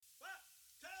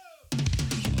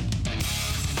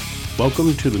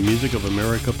Welcome to the Music of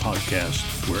America podcast,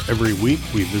 where every week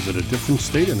we visit a different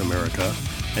state in America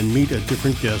and meet a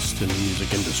different guest in the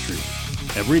music industry.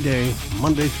 Every day,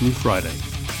 Monday through Friday.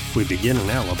 We begin in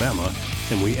Alabama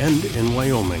and we end in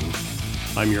Wyoming.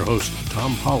 I'm your host,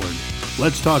 Tom Pollard.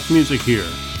 Let's talk music here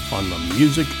on the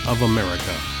Music of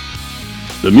America.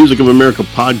 The Music of America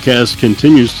podcast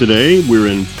continues today. We're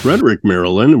in Frederick,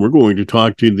 Maryland, and we're going to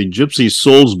talk to the Gypsi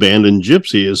Souls Band, and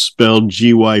Gypsi is spelled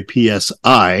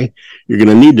G-Y-P-S-I. You're going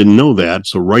to need to know that,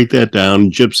 so write that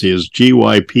down. Gypsi is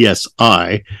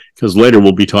G-Y-P-S-I, because later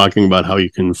we'll be talking about how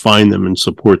you can find them and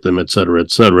support them, etc.,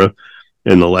 etc.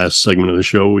 In the last segment of the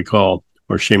show, we call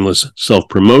our shameless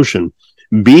self-promotion.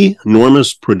 B.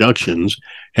 Normus Productions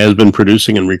has been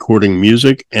producing and recording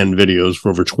music and videos for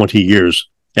over 20 years.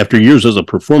 After years as a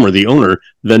performer, the owner,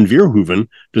 Van Veerhoeven,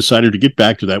 decided to get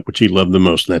back to that which he loved the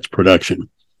most, and that's production.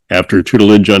 After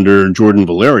tutelage under Jordan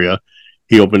Valeria,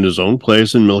 he opened his own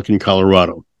place in Milliken,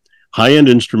 Colorado. High-end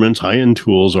instruments, high-end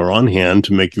tools are on hand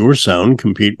to make your sound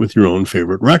compete with your own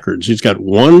favorite records. He's got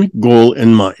one goal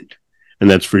in mind,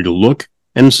 and that's for you to look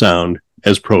and sound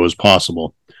as pro as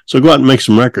possible. So go out and make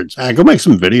some records. Go make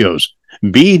some videos.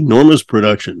 B. Normus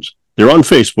Productions. They're on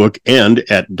Facebook and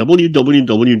at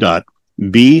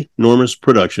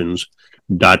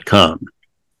www.bnormusproductions.com.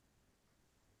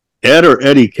 Ed or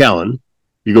Eddie Callan?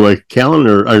 You go by Callan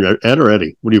or Ed or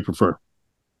Eddie? What do you prefer?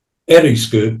 Eddie's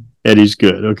good. Eddie's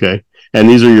good, okay. And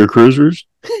these are your cruisers?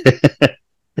 Yeah,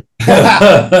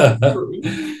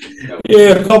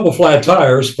 a couple flat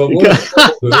tires, but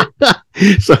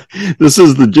So this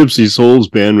is the Gypsi Souls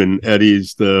Band, and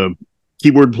Eddie's the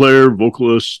keyboard player,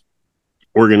 vocalist,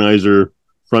 organizer,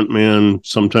 frontman,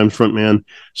 sometimes frontman.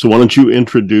 So why don't you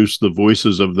introduce the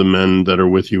voices of the men that are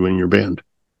with you in your band?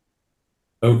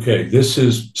 Okay, this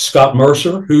is Scott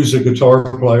Mercer, who's a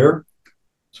guitar player.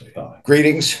 Say hi.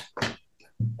 Greetings,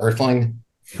 Earthling.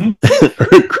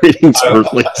 Greetings,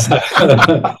 Earthlings.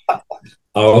 I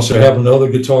also have another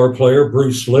guitar player,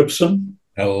 Bruce Lipson.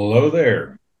 Hello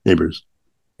there. Neighbors.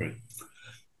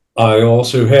 I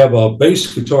also have a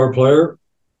bass guitar player,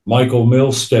 Michael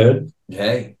Milstead.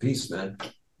 Hey, peace, man.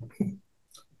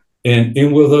 And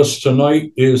in with us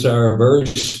tonight is our very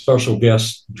special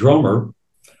guest drummer.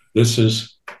 This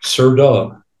is Sir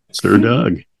Doug. Sir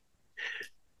Doug.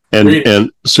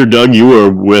 And Sir Doug, you were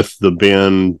with the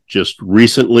band just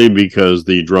recently because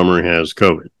the drummer has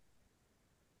COVID.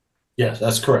 Yes,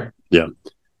 that's correct. Yeah.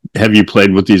 Have you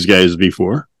played with these guys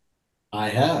before? I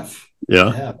have. Yeah.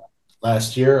 I have.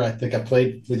 Last year, I think I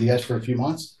played with you guys for a few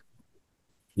months.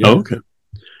 Yeah. Oh, okay.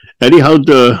 Eddie, how'd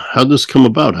this come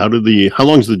about? How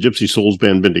long's the Gypsi Souls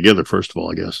Band been together, first of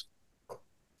all, I guess?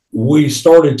 We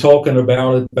started talking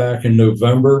about it back in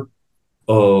November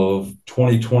of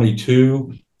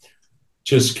 2022,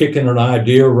 just kicking an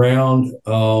idea around.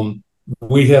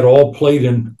 We had all played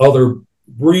in other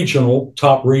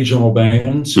top regional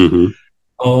bands. Mm-hmm.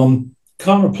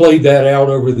 Kind of played that out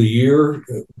over the year.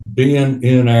 Being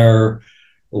in our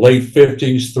late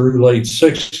 50s through late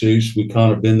 60s, we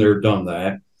kind of been there, done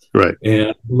that. Right.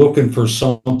 And looking for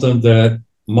something that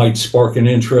might spark an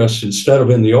interest instead of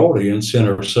in the audience, in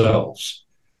ourselves.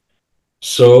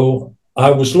 So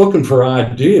I was looking for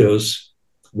ideas,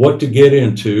 what to get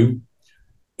into.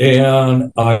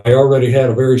 And I already had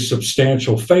a very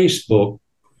substantial Facebook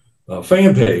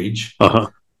fan page. Uh-huh.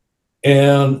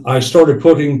 And I started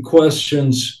putting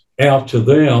questions out to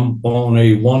them on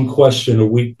a one question a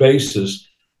week basis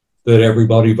that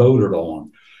everybody voted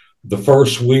on. The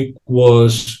first week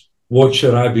was, what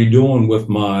should I be doing with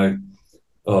my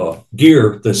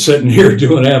gear that's sitting here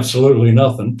doing absolutely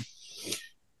nothing?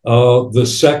 The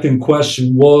second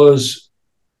question was,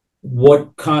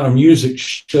 what kind of music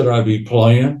should I be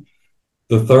playing?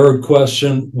 The third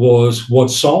question was,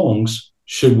 what songs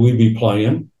should we be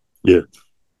playing? Yeah.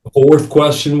 The fourth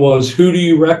question was, who do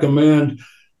you recommend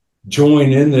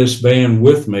join in this band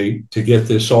with me to get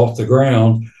this off the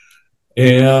ground?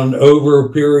 And over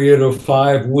a period of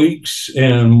 5 weeks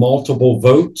and multiple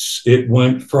votes, it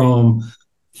went from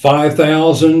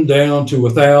 5,000 down to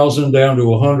 1,000, down to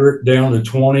 100, down to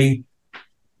 20,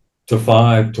 to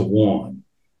 5 to 1.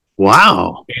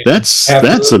 Wow, that's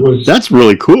was,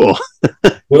 really cool.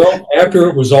 Well, after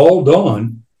it was all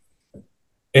done,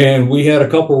 and we had a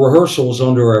couple rehearsals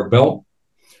under our belt,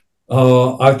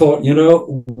 I thought,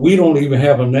 we don't even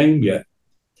have a name yet.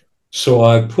 So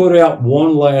I put out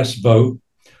one last vote,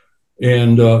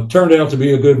 and turned out to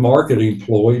be a good marketing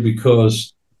ploy,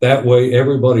 because that way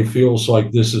everybody feels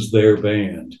like this is their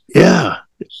band. Yeah,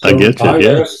 so I get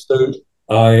it.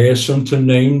 I asked them to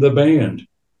name the band.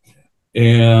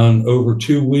 And over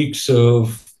 2 weeks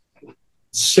of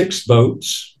 6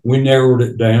 votes. We narrowed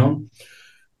it down.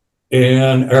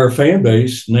 And our fan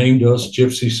base named us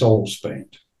Gypsy Souls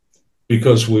Band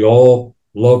because we all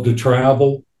love to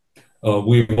travel.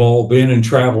 We've all been in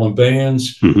traveling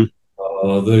bands. Mm-hmm.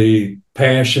 The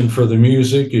passion for the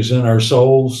music is in our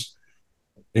souls.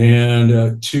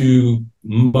 And to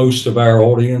most of our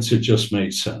audience, it just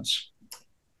made sense.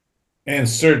 And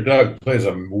Sir Doug plays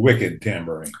a wicked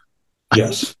tambourine.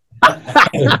 Yes.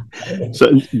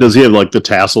 So does he have like the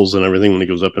tassels and everything when he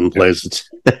goes up and plays?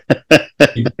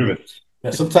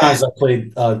 Yeah, sometimes I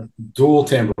play dual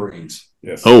tambourines.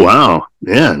 Yes. Oh, wow,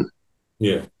 man.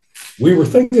 Yeah. We were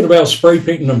thinking about spray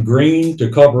painting them green to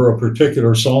cover a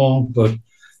particular song, but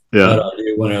Yeah. that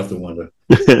idea went out the window.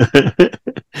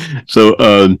 So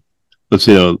let's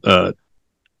see.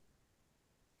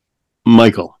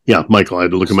 Michael. Yeah, Michael. I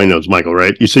had to look at my notes. Michael,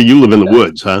 right? You say you live in the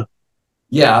woods, huh?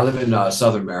 Yeah, I live in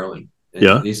southern Maryland. And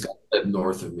Yeah. these guys live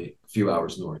north of me, a few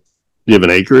hours north. Do you have an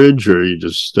acreage, or you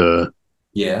just?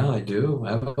 Yeah, I do.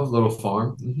 I have a little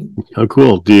farm. Mm-hmm. How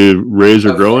cool! Do you raise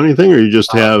or grow anything, or you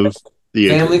just have the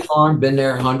family acreage? farm? Been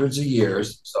there hundreds of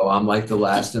years, so I'm like the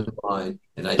last in line,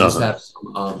 and I just have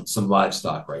some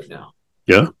livestock right now.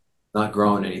 Yeah. Not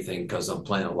growing anything because I'm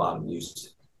playing a lot of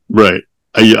music. Right.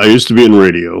 I used to be in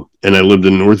radio, and I lived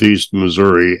in Northeast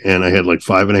Missouri, and I had like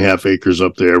 5.5 acres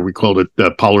up there. We called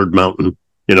it Pollard Mountain.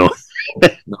 You know.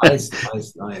 Nice.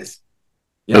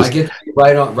 Yeah, I get to be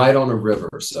right on a river,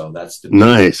 so that's the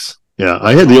nice. Yeah,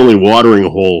 I had the only watering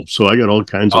hole, so I got all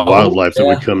kinds of wildlife that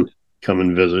would come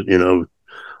and visit. You know,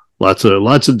 lots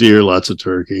of deer, lots of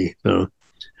turkey. So,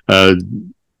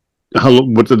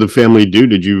 what did the family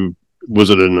do?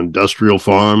 Was it an industrial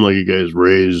farm? Like you guys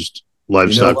raised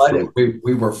livestock? You know what?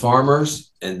 We were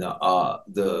farmers, and up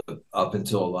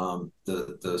until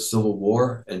the Civil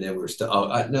War, and then we were still.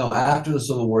 After the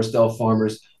Civil War, still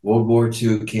farmers. World War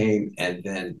II came, and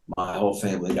then my whole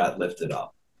family got lifted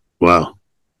up. Wow.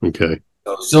 Okay.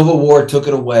 So Civil War took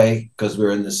it away because we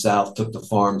were in the South, took the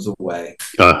farms away.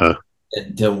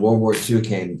 Until World War II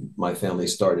came, my family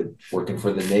started working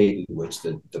for the Navy, which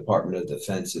the Department of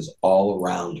Defense is all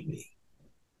around me.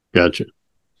 Gotcha.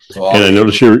 So and I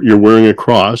notice you're wearing a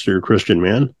cross. You're a Christian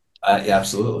man. Yeah,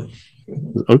 absolutely.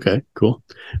 Okay, cool.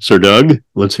 Sir Doug,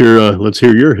 let's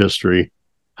hear your history.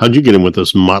 How'd you get in with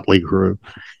this motley crew?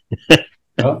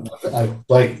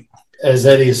 Like as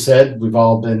Eddie said, we've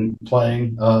all been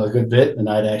playing a good bit, and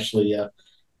I'd actually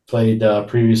played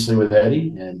previously with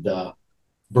Eddie and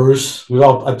Bruce.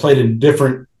 I played in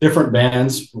different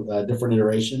bands, different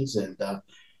iterations, and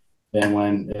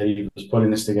when Eddie was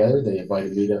putting this together, they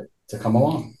invited me to come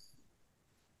along.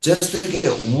 Just to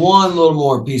get one little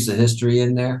more piece of history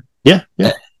in there. Yeah.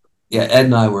 Ed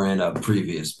and I were in a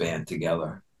previous band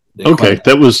together. Okay,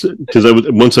 that was because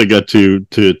once I got to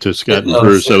Scott and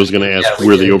Bruce, I was going to ask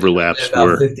where the overlaps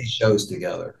were. 50 shows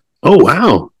together. Oh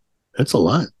wow, that's a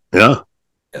lot. Yeah.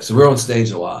 So we're on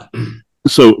stage a lot.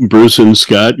 So Bruce and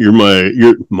Scott, you're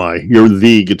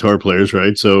the guitar players,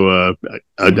 right? So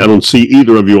I don't see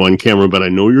either of you on camera, but I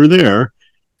know you're there.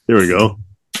 There we go.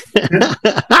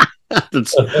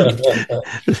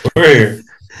 We're here.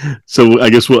 So I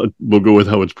guess we'll go with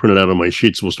how it's printed out on my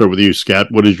sheets. We'll start with you, Scott.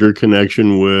 What is your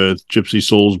connection with Gypsy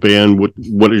Souls Band?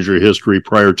 What is your history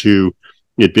prior to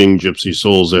it being Gypsy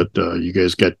Souls that you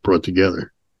guys got brought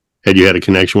together? Had you had a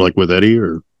connection with Eddie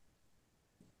or?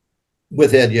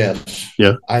 With Ed, yes.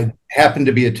 Yeah. I happened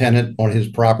to be a tenant on his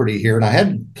property here, and I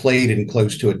hadn't played in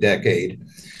close to a decade.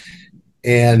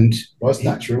 And well, it's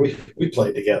not true. We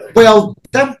played together. Well,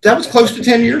 that was close to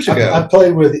 10 years ago. I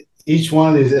played with each one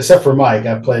of these, except for Mike.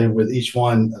 I played with each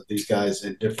one of these guys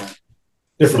in different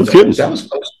bands. That was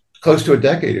close to a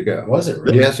decade ago. Was it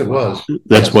really? Yes, it was.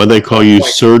 That's why they call you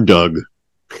Sir Doug.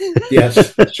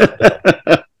 Yes.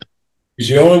 He's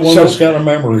the only one that's got a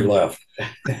memory left.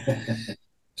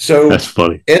 So that's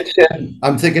funny. Ed said,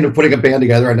 I'm thinking of putting a band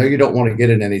together. I know you don't want to get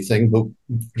in anything, but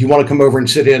you want to come over and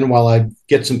sit in while I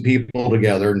get some people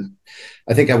together. And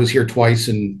I think I was here twice,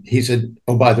 and he said,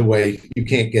 oh, by the way, you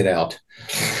can't get out.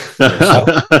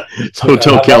 It's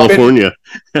Hotel California.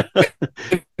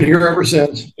 Here ever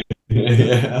since.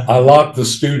 I locked the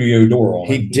studio door on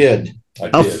He did.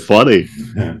 How funny.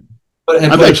 Yeah.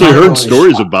 I've actually heard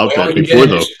stories about that before,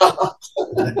 though.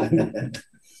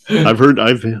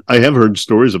 I have heard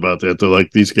stories about that. They're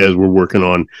like these guys were working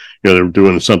on, they were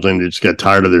doing something. They just got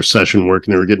tired of their session work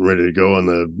and they were getting ready to go.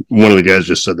 And one of the guys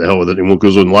just said, "The hell with it," and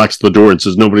goes and locks the door and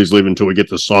says, "Nobody's leaving until we get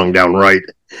the song down right."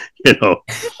 He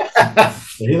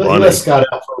let Scott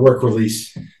out for work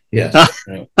release. Yes.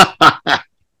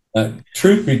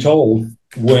 Truth be told,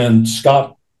 when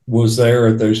Scott was there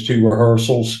at those 2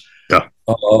 rehearsals,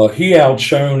 He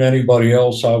outshone anybody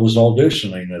else I was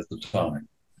auditioning at the time.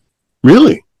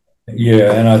 Really?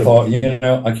 Yeah, and I thought,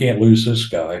 I can't lose this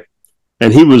guy.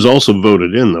 And he was also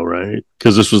voted in, though, right?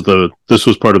 Because this was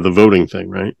part of the voting thing,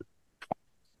 right?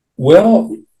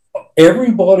 Well,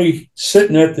 everybody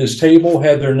sitting at this table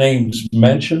had their names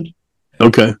mentioned.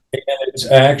 Okay. And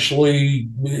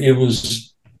it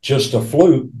was just a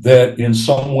fluke that in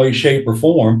some way, shape, or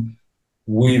form,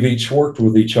 we've each worked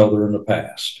with each other in the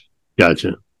past.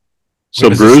 Gotcha. So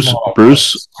Bruce,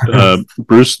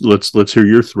 let's hear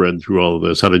your thread through all of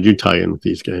this. How did you tie in with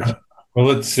these guys? Well,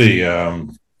 let's see. Well,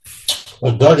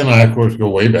 Doug and I, of course, go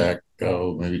way back,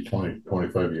 maybe 20,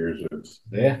 25 years,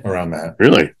 around that.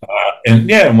 Really? And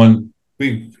when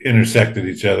we intersected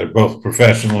each other, both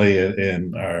professionally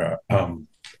in our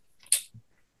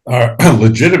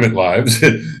legitimate lives,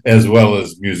 as well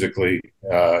as musically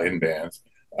in bands.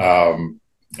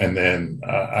 And then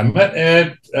I met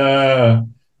Ed.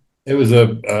 It was a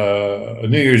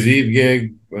New Year's Eve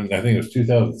gig. When I think it was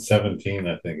 2017.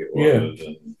 I think it was.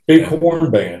 Yeah. Big horn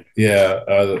band. Yeah.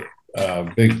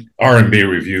 Big R&B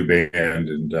review band,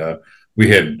 and we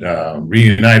had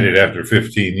reunited after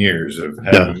 15 years of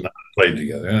having not played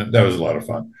together, and that was a lot of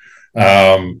fun.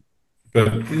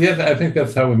 But yeah, I think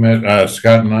that's how we met.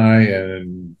 Scott and I,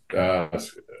 and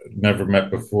never met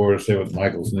before. Say what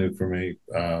Michael's new for me,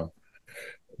 but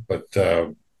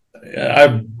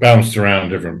I've bounced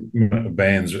around different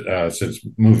bands since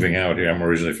moving out here. I'm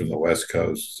originally from the West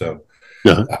Coast, so.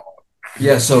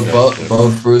 Yeah, so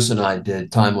both Bruce and I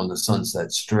did Time on the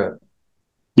Sunset Strip.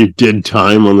 You did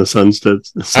Time on the Sunset.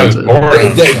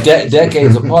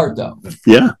 Decades apart, though.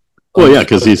 Yeah. Well, yeah,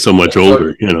 because he's so much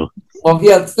older, Well,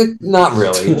 yeah, not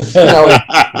really.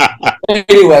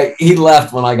 Anyway, he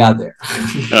left when I got there.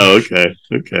 Oh, okay.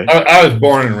 Okay. I was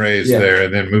born and raised there,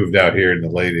 and then moved out here in the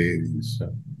late 80s.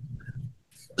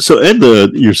 So Ed,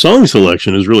 your song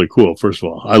selection is really cool. First of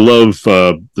all, I love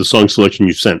the song selection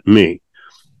you sent me.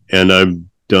 And I've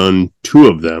done 2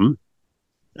 of them.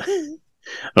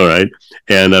 All right.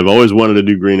 And I've always wanted to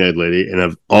do Green Eyed Lady.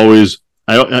 And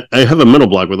I have a mental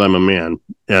block with I'm a Man.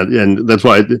 And that's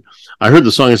why I heard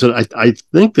the song. I said, I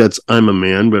think that's I'm a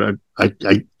Man. But I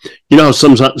how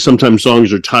sometimes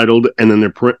songs are titled and then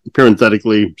they're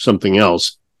parenthetically something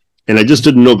else. And I just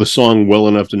didn't know the song well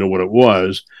enough to know what it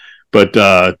was. But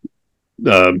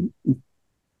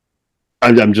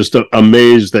I'm just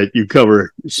amazed that you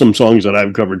cover some songs that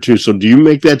I've covered too. So do you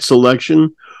make that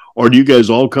selection, or do you guys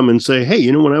all come and say,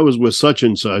 hey, when I was with such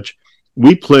and such,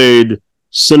 we played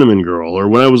Cinnamon Girl, or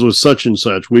when I was with such and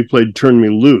such, we played Turn Me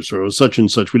Loose, or with such and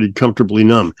such, we did Comfortably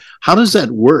Numb. How does that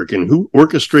work, and who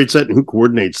orchestrates that, and who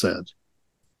coordinates that?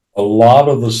 A lot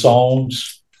of the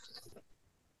songs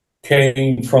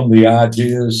came from the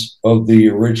ideas of the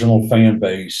original fan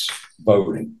base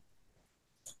voting.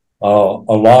 A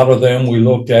lot of them we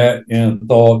looked at and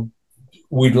thought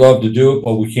we'd love to do it,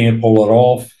 but we can't pull it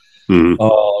off.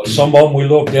 Mm-hmm. Some of them we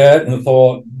looked at and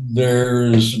thought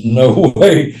there's no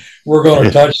way we're going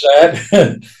to touch that.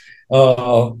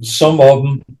 Some of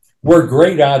them were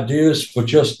great ideas, but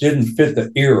just didn't fit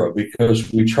the era,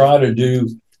 because we try to do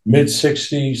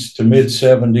mid-60s to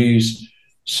mid-70s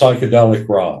psychedelic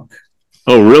rock.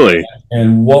 Oh, really?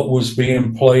 And what was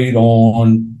being played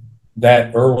on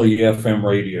that early FM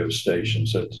radio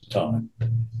stations at the time.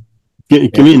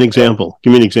 Give me an example.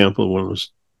 Give me an example of one of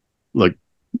those, like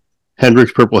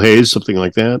Hendrix, Purple Haze, something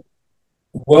like that.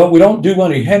 Well, we don't do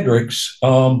any Hendrix.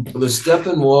 The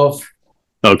Steppenwolf.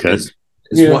 Okay. Is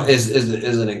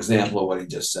an example of what he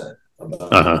just said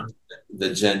about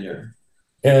the genre.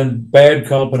 And Bad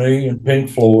Company and Pink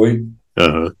Floyd.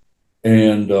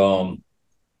 And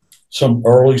some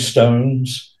early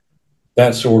Stones.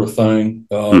 That sort of thing.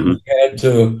 We had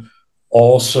to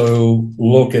also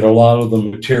look at a lot of the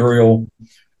material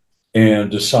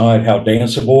and decide how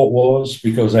danceable it was,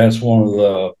 because that's one of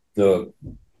the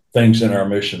things in our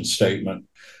mission statement,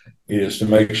 is to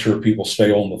make sure people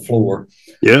stay on the floor.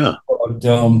 Yeah. But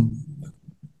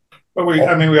we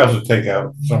also take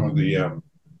out some of the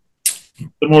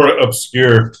more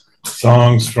obscure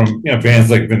songs from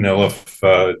bands like Vanilla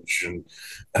Fudge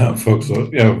and folks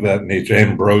of that nature,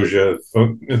 Ambrosia,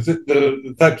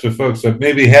 the types of folks that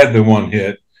maybe had the one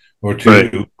hit or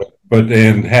two, but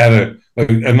had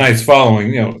a nice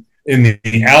following, in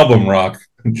the album rock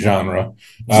genre.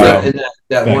 And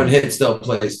that one hit still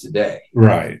plays today,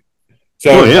 right?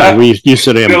 So, you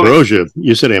said Ambrosia.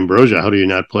 You said Ambrosia. How do you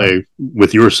not play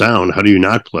with your sound? How do you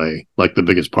not play like The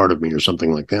Biggest Part of Me or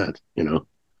something like that?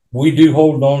 We do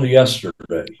Hold On to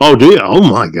Yesterday. Oh, do you? Oh,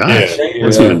 my gosh.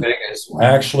 Yeah.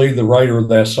 Actually, the writer of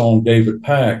that song, David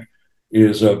Pack,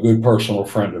 is a good personal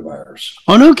friend of ours.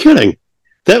 Oh, no kidding.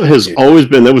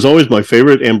 That was always my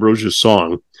favorite Ambrosius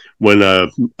song. When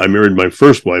I married my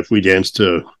first wife, we danced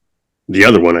to the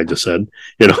other one I just said,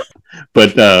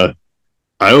 but I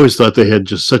always thought they had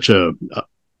just such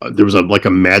there was like a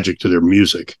magic to their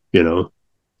music, it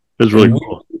was really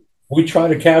cool. We try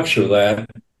to capture that.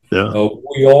 Yeah.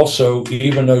 We also,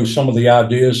 even though some of the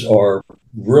ideas are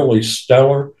really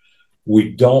stellar,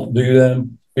 we don't do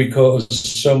them because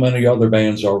so many other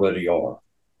bands already are.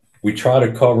 We try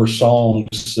to cover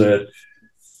songs that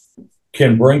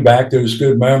can bring back those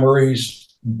good memories,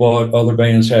 but other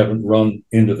bands haven't run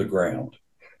into the ground.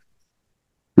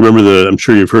 I'm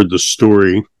sure you've heard the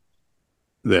story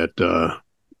that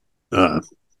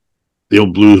the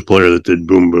old blues player that did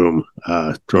Boom Boom,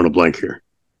 drawing a blank here.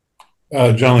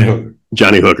 Johnny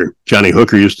Hooker. Johnny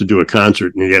Hooker used to do a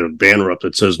concert, and he had a banner up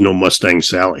that says "No Mustang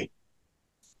Sally."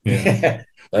 Yeah,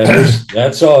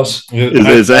 that's us.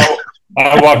 Is that?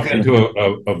 I walked into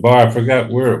a bar. I forgot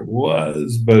where it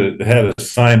was, but it had a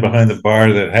sign behind the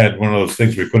bar that had one of those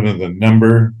things we put in the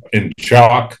number in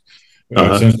chalk.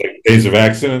 Since like days of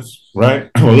accidents, right?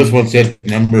 Well, this one said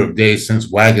number of days since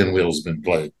Wagon Wheel's been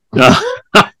played.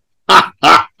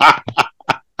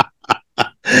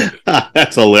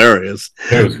 That's hilarious.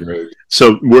 That was great.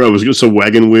 So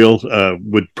Wagon Wheel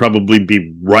would probably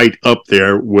be right up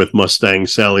there with Mustang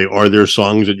Sally. Are there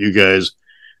songs that you guys,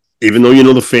 even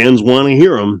though the fans want to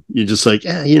hear them, you just like,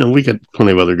 we got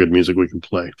plenty of other good music we can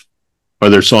play? Are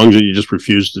there songs that you just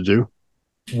refuse to do?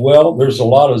 Well, there's a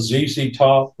lot of ZZ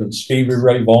Top and Stevie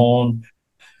Ray Vaughan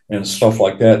and stuff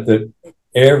like that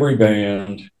every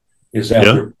band is out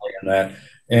there playing that.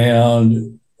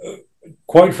 And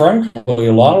quite frankly,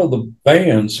 a lot of the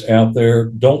bands out there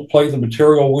don't play the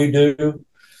material we do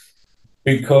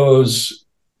because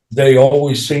they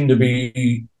always seem to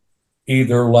be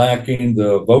either lacking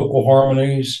the vocal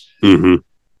harmonies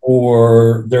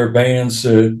or they're bands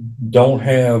that don't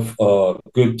have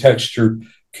good textured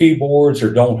keyboards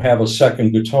or don't have a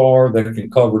second guitar that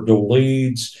can cover dual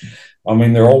leads. I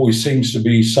mean, there always seems to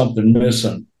be something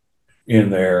missing in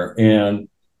there. And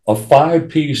a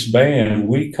 5-piece band,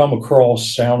 we come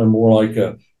across sounding more like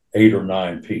a 8 or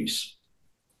 9 piece.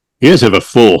 You guys have a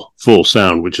full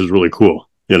sound, which is really cool,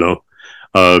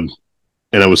 And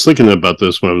I was thinking about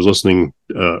this when I was listening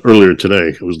earlier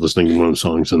today. I was listening to one of the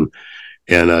songs and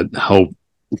how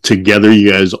together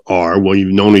you guys are. Well,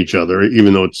 you've known each other,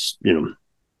 even though it's,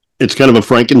 it's kind of a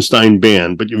Frankenstein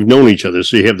band, but you've known each other,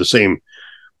 so you have the same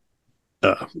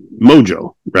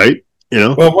mojo, right?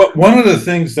 Well, one of the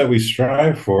things that we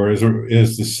strive for is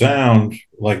the sound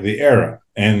like the era,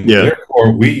 and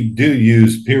therefore we do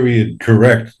use period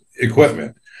correct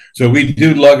equipment. So we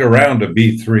do lug around a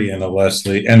B3 and a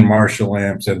Leslie and Marshall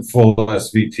amps and full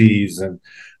SVTs and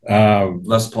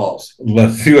Les Pauls.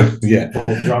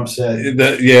 Drum set.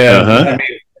 I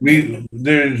mean,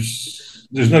 there's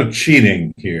no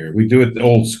cheating here. We do it the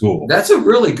old school. That's a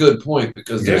really good point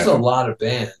because there's a lot of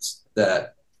bands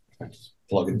that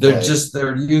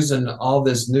they're using all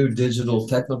this new digital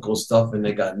technical stuff and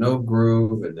they got no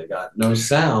groove and they got no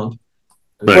sound.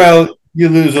 Well, you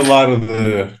lose a lot of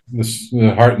the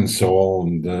heart and soul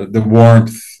and the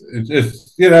warmth.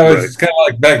 It's it's kind of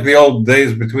like back in the old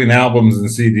days between albums and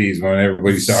CDs when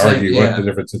everybody used to argue what the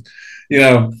difference is.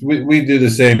 We do the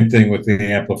same thing with the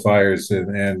amplifiers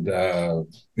and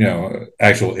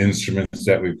actual instruments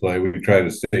that we play. We try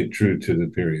to stay true to the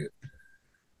period.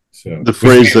 So the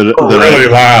phrase that really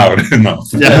loud.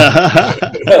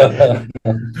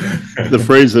 The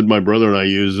phrase that my brother and I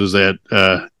use is that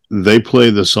they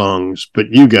play the songs, but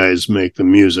you guys make the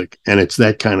music, and it's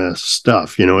that kind of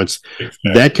stuff. It's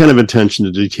that kind of attention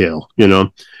to detail.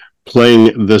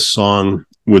 Playing this song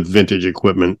with vintage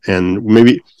equipment, and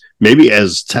maybe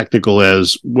as technical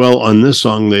as on this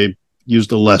song they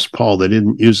used a Les Paul, they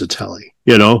didn't use a Tele.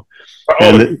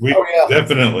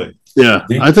 Definitely. Yeah,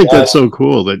 I think that's so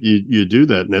cool that you do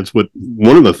that, and that's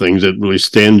one of the things that really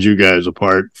stands you guys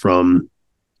apart from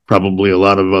probably a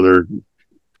lot of other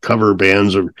cover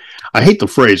bands. Or I hate the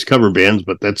phrase cover bands,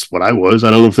 but that's what I was. I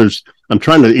don't know if I'm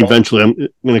trying to eventually. I'm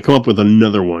going to come up with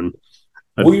another one.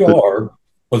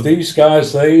 But these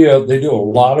guys they do a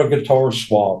lot of guitar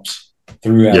swaps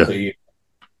throughout the year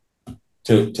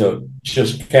to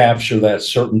just capture that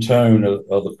certain tone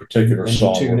of the particular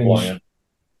song we're playing.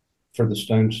 For the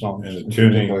Stone songs. And the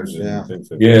tuning.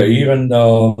 Even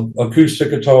acoustic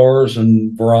guitars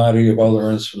and variety of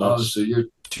other instruments. Oh, so you're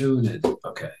tuning.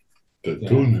 Okay.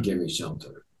 Tuning. Give me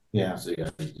shelter. Yeah. So you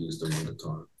got to use them on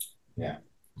guitar. Yeah.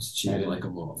 It's cheating like a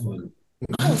motherfucker.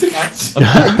 You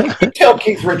can tell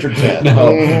Keith Richards that.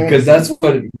 No, because that's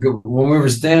what, when we were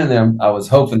standing there, I was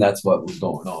hoping that's what was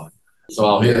going on. So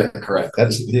I'll hear it correct.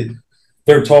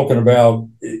 they're talking about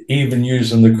even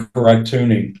using the correct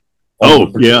tuning.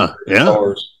 Oh, yeah.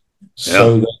 Guitars,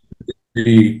 so that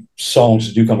the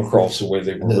songs do come across the way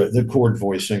they were written. The chord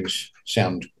voicings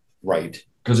sound right.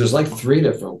 Because there's like 3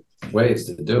 different ways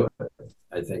to do it.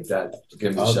 I think that to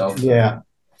give yourself. Yeah.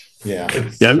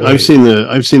 I've seen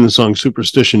the song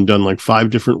Superstition done like 5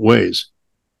 different ways.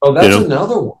 Oh, that's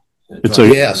another one. It's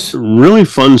a really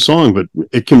fun song, but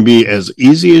it can be as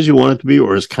easy as you want it to be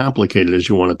or as complicated as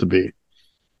you want it to be.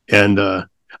 And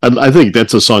I think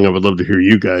that's a song I would love to hear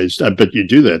you guys. I bet you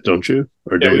do that, don't you?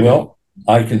 Or do you? Well,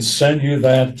 I can send you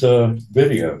that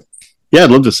video. Yeah,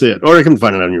 I'd love to see it, or I can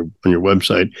find it on your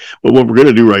website. But what we're going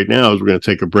to do right now is we're going to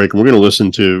take a break, and we're going to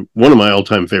listen to one of my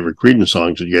all-time favorite Creedence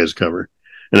songs that you guys cover,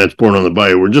 and that's "Born on the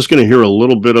Bayou." We're just going to hear a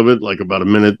little bit of it, like about a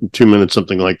minute, 2 minutes,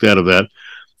 something like that of that,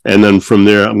 and then from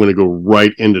there, I'm going to go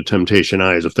right into "Temptation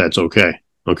Eyes," if that's okay.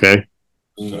 Okay.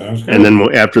 Sounds good. And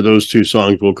then after those 2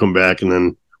 songs, we'll come back, and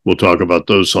then we'll talk about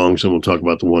those songs, and we'll talk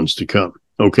about the ones to come.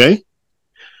 Okay.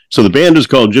 So the band is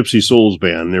called Gypsy Souls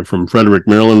Band. They're from Frederick,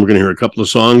 Maryland. We're going to hear a couple of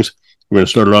songs. We're going to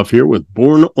start it off here with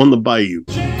 "Born on the Bayou."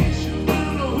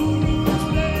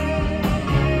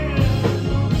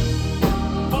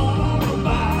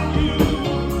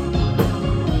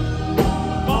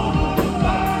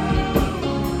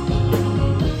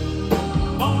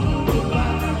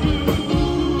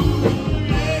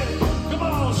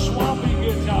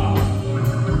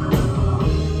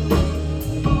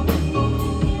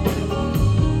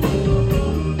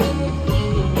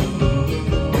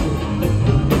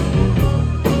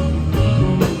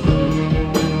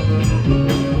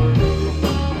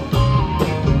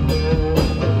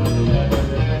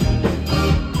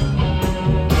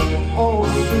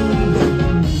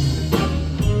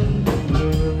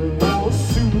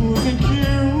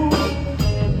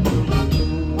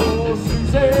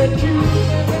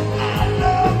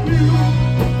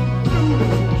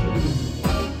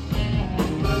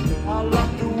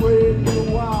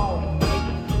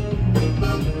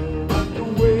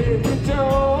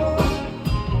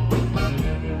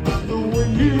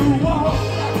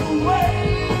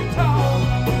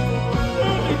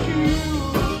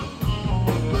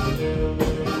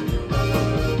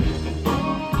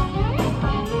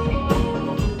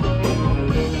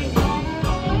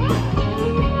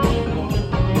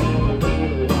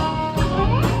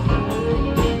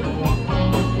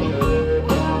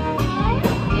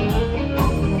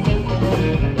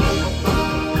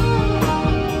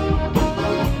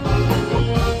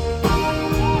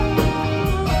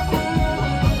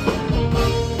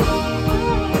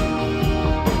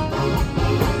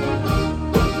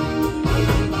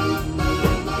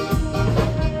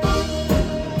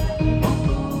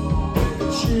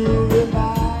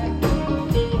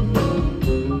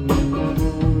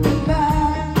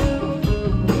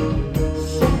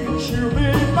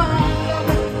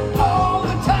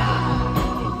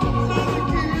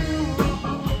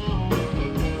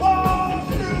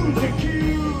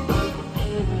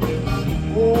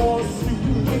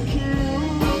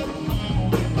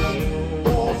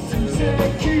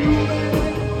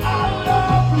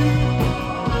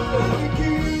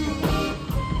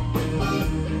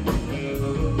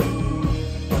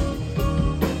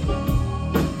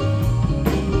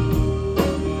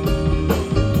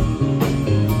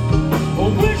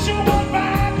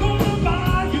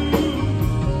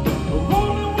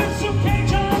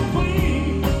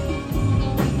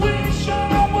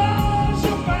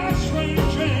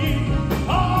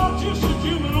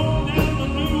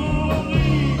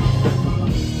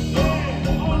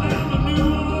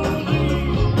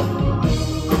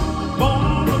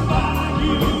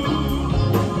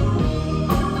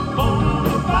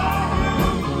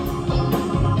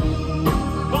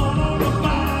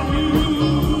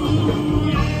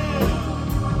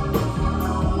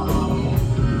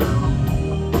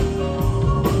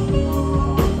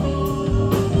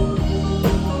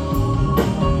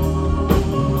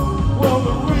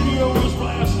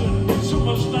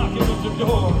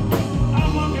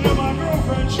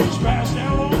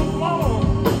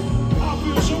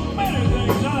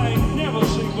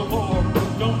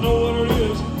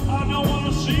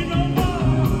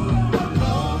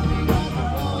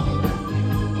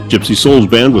 Gypsy Souls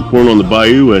Band with "Born on the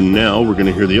Bayou," and now we're going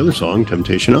to hear the other song,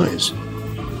 "Temptation Eyes." Oh,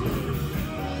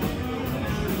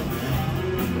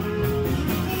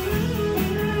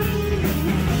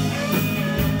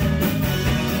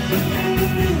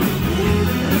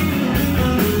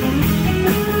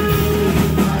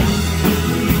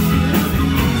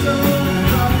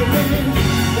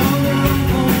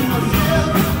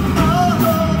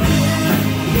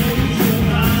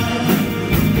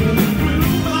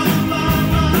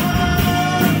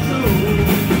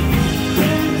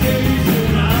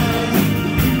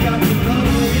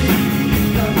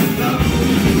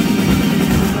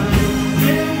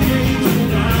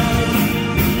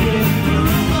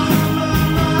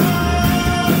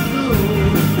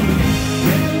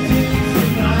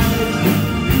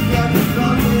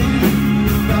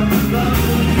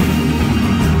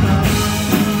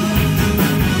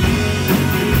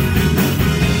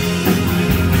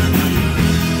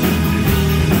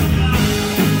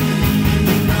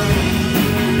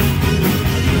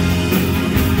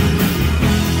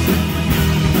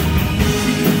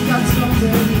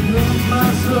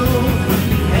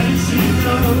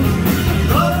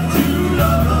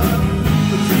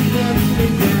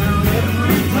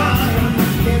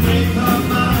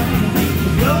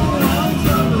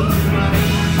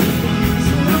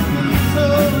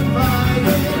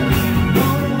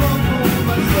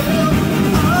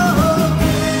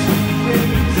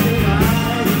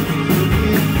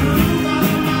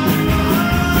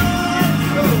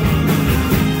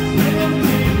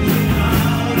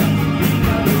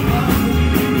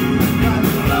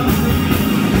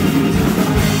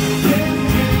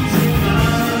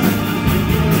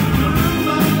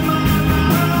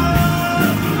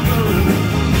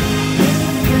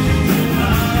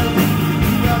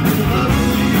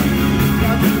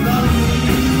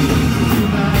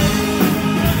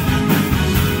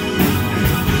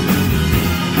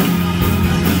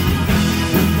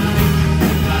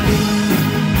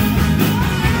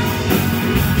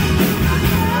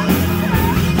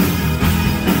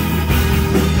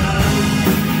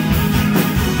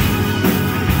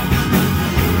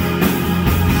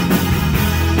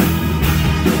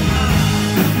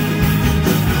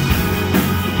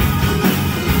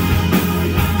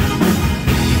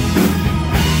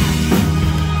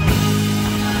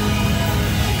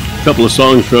 couple of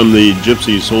songs from the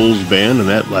Gypsy Souls Band, and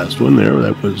that last one there,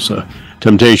 that was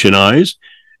Temptation Eyes.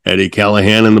 Eddie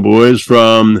Callahan and the boys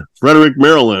from Frederick,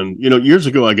 Maryland. You know, years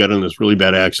ago, I got in this really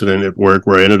bad accident at work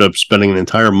where I ended up spending an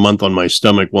entire month on my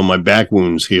stomach while my back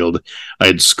wounds healed. I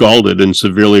had scalded and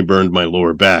severely burned my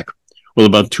lower back. Well,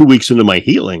 about 2 weeks into my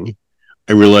healing,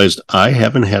 I realized I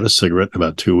haven't had a cigarette in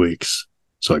about 2 weeks.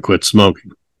 So I quit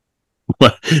smoking.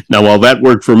 Now, while that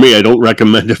worked for me, I don't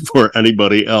recommend it for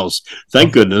anybody else.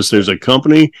 Thank goodness there's a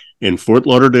company in Fort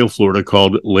Lauderdale, Florida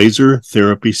called Laser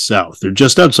Therapy South. They're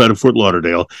just outside of Fort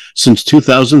Lauderdale. Since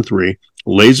 2003,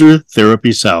 Laser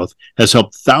Therapy South has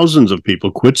helped thousands of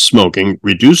people quit smoking,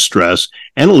 reduce stress,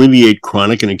 and alleviate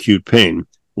chronic and acute pain.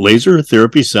 Laser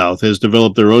Therapy South has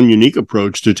developed their own unique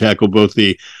approach to tackle both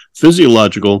the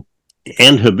physiological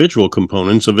and habitual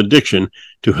components of addiction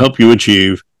to help you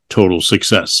achieve total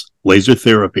success. Laser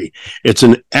therapy. It's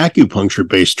an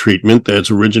acupuncture-based treatment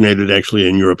that's originated actually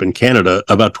in Europe and Canada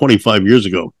about 25 years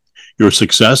ago. Your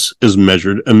success is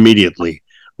measured immediately.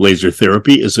 Laser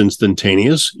therapy is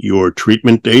instantaneous. Your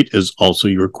treatment date is also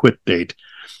your quit date.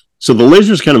 So the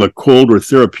laser is kind of a cold or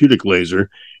therapeutic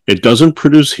laser. It doesn't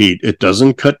produce heat. It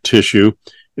doesn't cut tissue.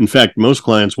 In fact, most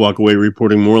clients walk away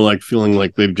reporting more like feeling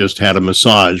like they've just had a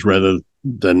massage rather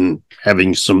than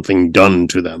having something done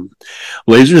to them.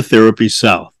 Laser Therapy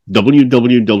South,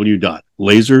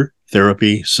 www.Laser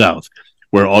Therapy South,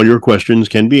 where all your questions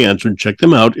can be answered. Check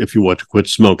them out if you want to quit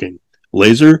smoking.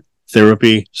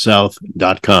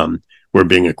 LaserTherapySouth.com, where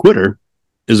being a quitter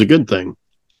is a good thing.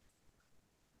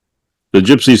 The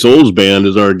Gypsy Souls Band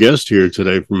is our guest here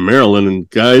today from Maryland. And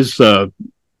guys, I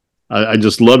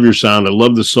just love your sound. I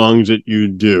love the songs that you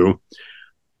do.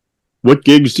 What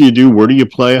gigs do you do? Where do you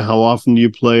play? How often do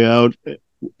you play out?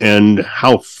 And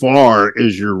how far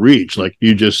is your reach? Like,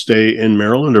 you just stay in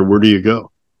Maryland, or where do you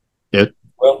go?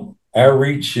 Well, our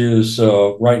reach is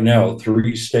right now a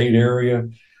 3-state area,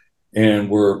 and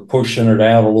we're pushing it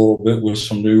out a little bit with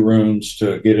some new rooms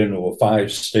to get into a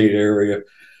 5-state area.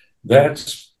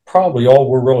 That's probably all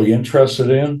we're really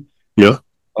interested in. Yeah.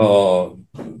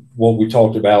 What we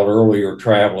talked about earlier,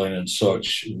 traveling and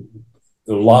such,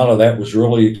 a lot of that was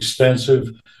really extensive.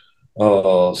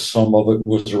 Some of it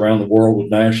was around the world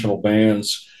with national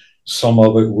bands. Some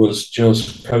of it was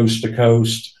just coast to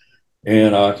coast.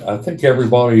 And I think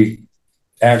everybody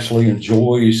actually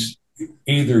enjoys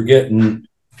either getting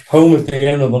home at the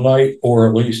end of the night or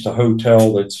at least a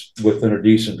hotel that's within a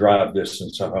decent drive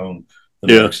distance of home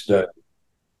the next day.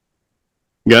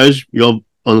 Guys, you all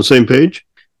on the same page?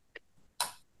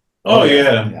 Oh,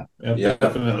 yeah,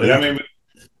 definitely. I mean,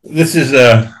 this is,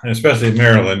 especially in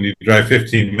Maryland, you drive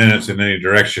 15 minutes in any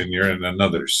direction, you're in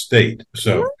another state.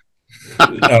 So,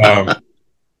 I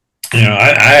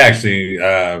actually,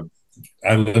 I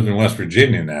live in West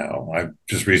Virginia now. I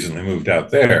just recently moved out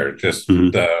there.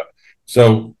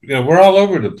 So, we're all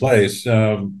over the place,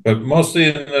 but mostly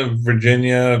in the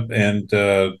Virginia and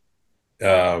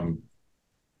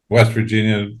West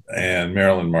Virginia and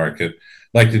Maryland market.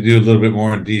 Like to do a little bit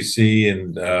more in DC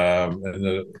and in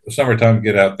the summertime,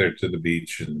 get out there to the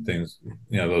beach and things,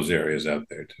 those areas out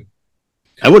there too.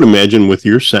 I would imagine with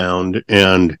your sound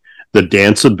and the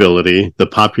danceability, the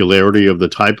popularity of the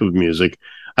type of music,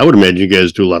 I would imagine you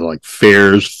guys do a lot of like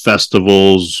fairs,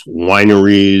 festivals,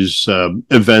 wineries,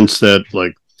 events that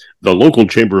like the local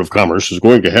Chamber of Commerce is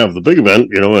going to have the big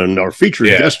event, and our featured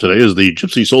guest today is the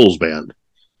Gypsy Souls Band.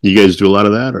 You guys do a lot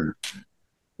of that, or?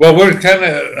 Well, we're kind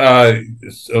of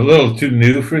a little too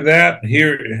new for that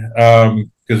here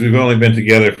because we've only been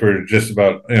together for just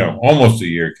about, almost a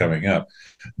year coming up.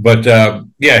 But,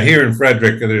 here in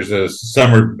Frederick, there's a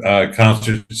summer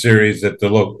concert series that the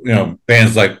local,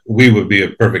 bands like we would be a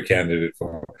perfect candidate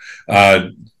for, where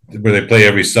they play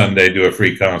every Sunday, do a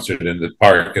free concert in the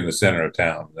park in the center of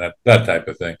town, that type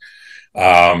of thing.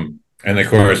 And, of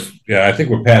course, I think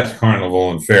we're past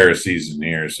carnival and fair season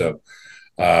here, so...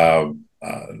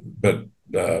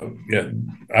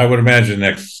 I would imagine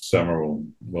next summer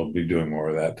we'll be doing more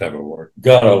of that type of work.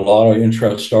 Got a lot of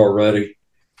interest already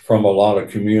from a lot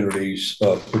of communities,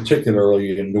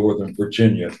 particularly in Northern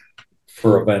Virginia,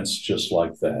 for events just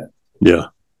like that. Yeah.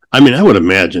 I mean, I would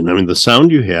imagine, the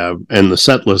sound you have and the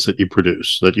set list that you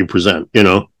produce, that you present,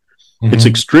 it's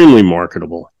extremely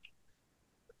marketable,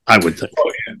 I would think.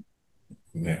 Oh,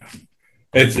 yeah.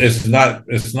 It's not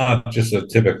just a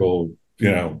typical,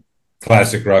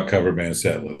 classic rock cover band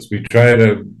set list. We try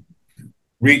to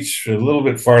reach a little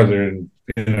bit farther,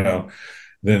 than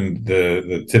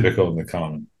the typical and the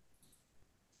common.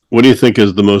 What do you think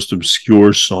is the most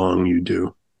obscure song you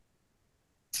do?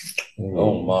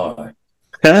 Oh my!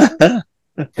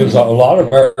 Because a lot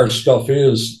of our stuff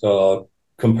is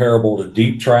comparable to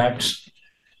deep tracks.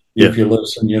 If you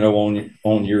listen,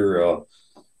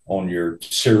 on your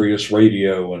Sirius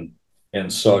radio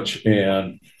and such,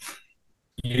 and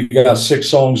you got 6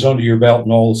 songs under your belt,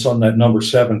 and all of a sudden that number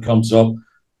 7 comes up,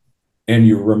 and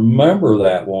you remember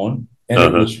that one, and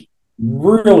it was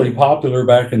really popular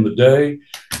back in the day,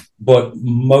 but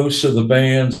most of the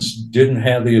bands didn't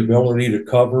have the ability to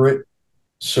cover it,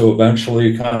 so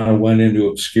eventually it kind of went into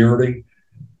obscurity,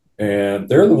 and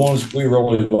they're the ones we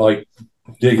really like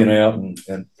digging out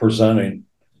and presenting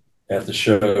at the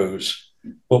shows.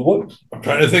 But what I'm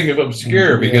trying to think of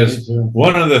obscure, because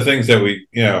one of the things that we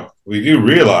do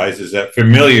realize is that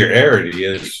familiarity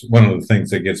is one of the things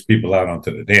that gets people out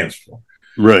onto the dance floor.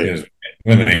 Right.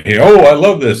 When they hear, "Oh, I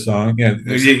love this song,"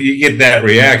 you get that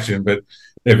reaction. But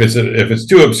if it's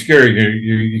too obscure,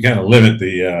 you kind of limit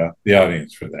the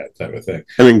audience for that type of thing.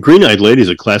 I mean, Green Eyed Lady is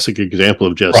a classic example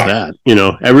of just that.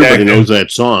 Everybody knows that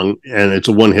song, and it's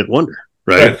a one-hit wonder,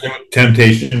 right?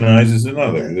 Temptation Eyes is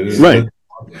another. Right.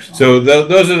 So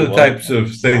those are the types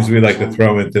of things we like to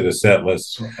throw into the set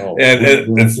list, and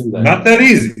it's not that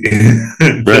easy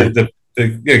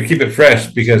to keep it fresh,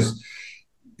 because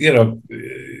even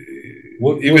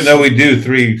though we do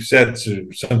 3 sets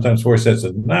or sometimes 4 sets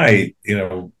a night,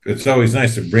 it's always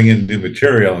nice to bring in new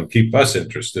material and keep us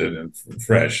interested and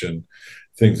fresh and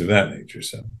things of that nature.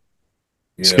 So,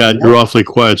 Scott, you're awfully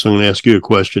quiet, so I'm going to ask you a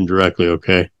question directly.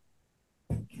 Okay,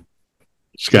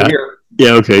 Scott.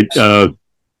 Yeah. Okay.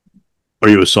 Are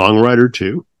you a songwriter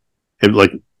too?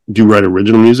 Do you write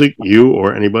original music, you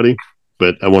or anybody?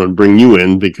 But I want to bring you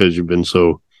in because you've been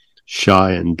so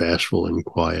shy and bashful and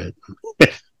quiet.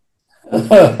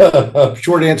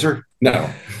 Short answer,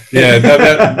 no. Yeah,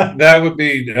 that would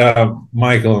be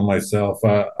Michael and myself.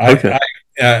 I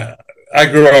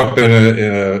grew up in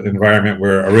an environment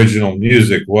where original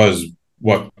music was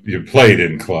what you played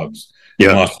in clubs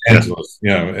in Los Angeles.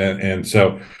 And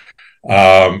so.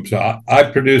 So I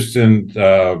produced and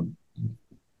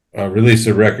released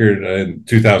a record in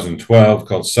 2012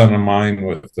 called "Son of Mine"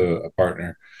 with a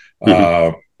partner,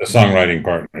 a songwriting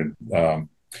partner,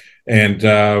 and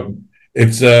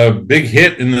it's a big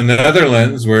hit in the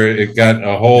Netherlands, where it got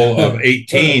a whole of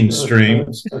 18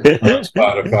 streams on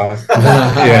Spotify.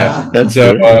 That's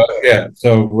so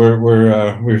so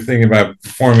we're thinking about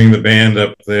forming the band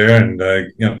up there, and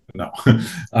no,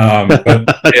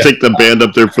 but take the band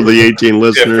up there for the 18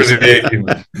 listeners. For the 18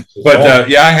 but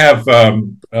I have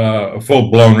a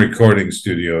full-blown recording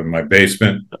studio in my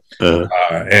basement,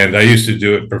 and I used to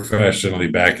do it professionally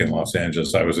back in Los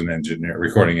Angeles. I was an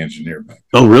recording engineer.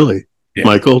 Oh, really? Yeah.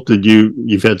 Michael,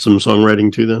 you've had some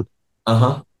songwriting too then?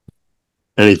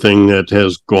 Anything that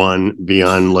has gone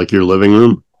beyond your living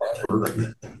room?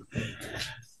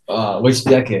 Which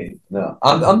decade? No,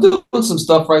 I'm doing some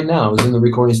stuff right now. I was in the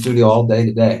recording studio all day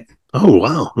today. Oh,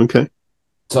 wow. Okay.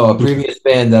 So a previous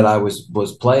band that I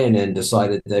was playing in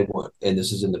decided they want, and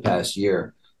this is in the past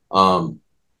year,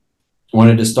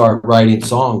 wanted to start writing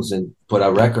songs and put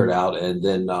a record out, and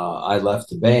then I left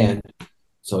the band.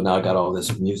 So now I got all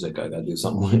this music I got to do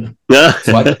something with.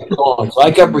 So I kept going. So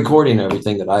I kept recording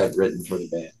everything that I had written for the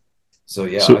band. So I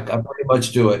pretty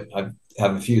much do it. I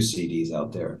have a few CDs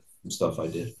out there and stuff I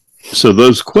did. So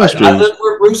those questions. I live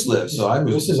where Bruce lives, so I'm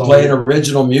playing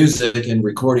original music and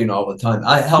recording all the time.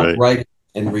 I helped write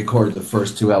and record the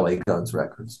first 2 LA Guns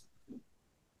records.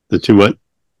 The 2 what?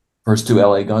 First 2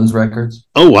 LA Guns records.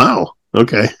 Oh, wow.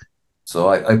 Okay. So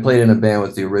I played in a band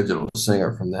with the original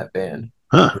singer from that band.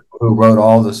 Huh. Who wrote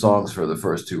all the songs for the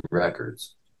first 2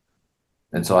 records.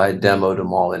 And so I demoed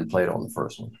them all and played on the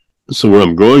first one. So where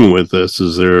I'm going with this,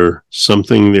 is there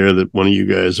something there that one of you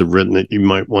guys have written that you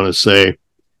might want to say,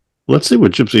 let's see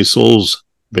what Gypsy Soul's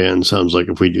band sounds like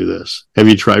if we do this? Have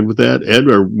you tried with that, Ed,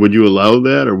 or would you allow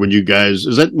that? Or would you guys,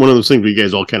 is that one of those things where you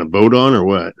guys all kind of vote on, or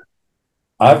what?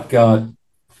 I've got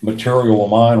material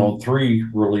of mine on 3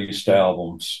 released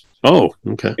albums. Oh,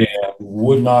 okay. And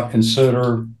would not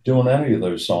consider doing any of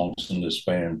those songs in this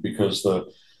band, because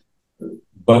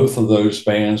both of those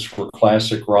bands were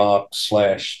classic rock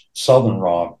 / southern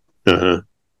rock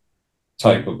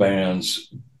type of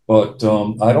bands. But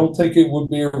I don't think it would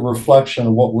be a reflection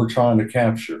of what we're trying to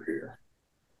capture here.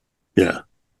 Yeah.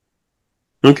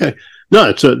 Okay.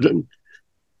 No, the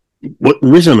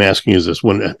reason I'm asking is this: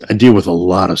 when I deal with a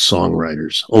lot of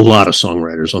songwriters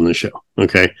on the show.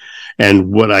 Okay.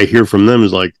 And what I hear from them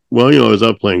is I was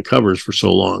out playing covers for so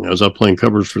long.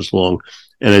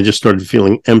 And I just started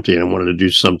feeling empty, and I wanted to do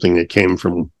something that came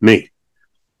from me.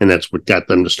 And that's what got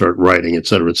them to start writing, et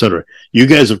cetera, et cetera. You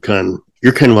guys you're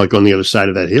kind of like on the other side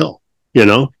of that hill,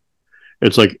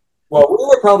 It's like, well, we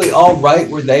were probably all right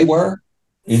where they were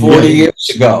 40 years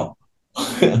ago.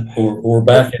 or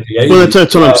back in the 80s. Well,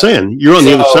 that's what I'm saying. You're on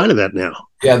the other side of that now.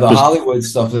 Yeah, the Hollywood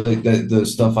stuff,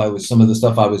 some of the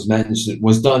stuff I was mentioning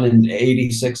was done in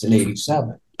 86 and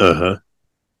 87. Uh-huh.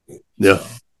 Yeah.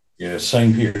 Yeah,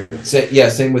 same here.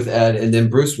 Same with Ed. And then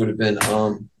Bruce would have been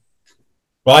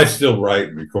well, I still write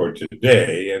and record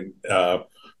today, and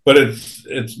but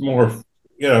it's more,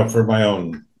 for my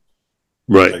own,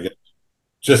 right. I guess.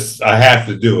 Just I have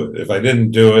to do it. If I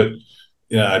didn't do it,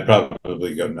 I'd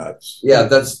probably go nuts. Yeah,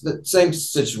 that's the same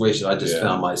situation I just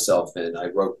found myself in. I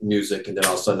wrote music, and then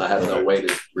all of a sudden I had no way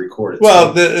to record it.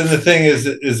 Well, the thing is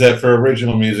that for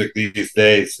original music these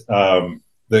days,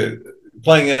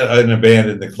 playing in a band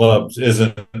in the clubs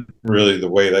isn't really the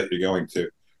way that you're going to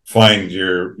find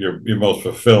your most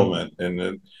fulfillment,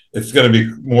 and it's going to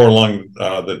be more along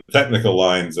the technical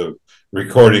lines of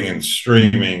recording and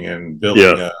streaming and building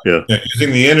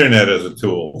using the internet as a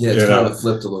tool. Yeah, it's kind of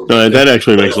flipped a little bit. That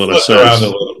actually makes a lot of sense.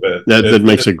 That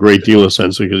makes a great deal of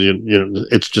sense because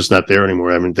it's just not there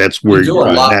anymore. I mean, that's where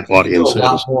that audience is. A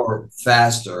lot more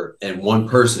faster, and one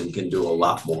person can do a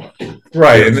lot more.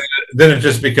 Right, and then it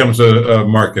just becomes a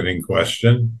marketing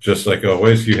question. Just like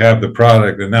always, you have the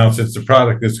product, and now since the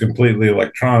product is completely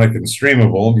electronic and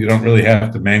streamable, you don't really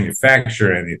have to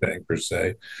manufacture anything per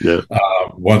se. Yeah.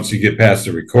 Once you get past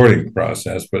the recording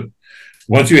process, but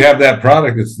once you have that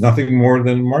product, it's nothing more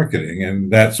than marketing,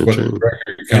 and that's what the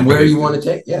record and where you want to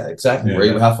take. Yeah, exactly.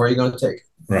 Yeah. How far are you going to take it?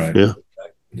 Right.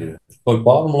 Yeah. But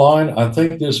bottom line, I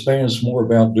think this band's more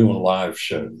about doing live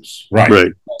shows.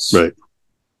 Right.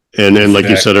 And like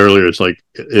you said earlier, it's like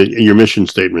your mission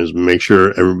statement is make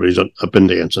sure everybody's up and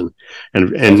dancing,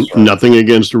 and nothing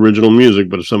against original music,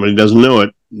 but if somebody doesn't know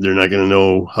it, they're not going to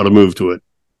know how to move to it.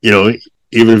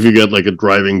 Even if you got like a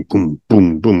driving boom,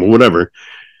 boom, boom, or whatever.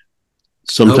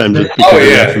 Sometimes people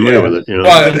are not familiar with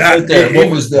it. What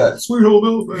was that? Sweet Home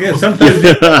Alabama. Yeah, sometimes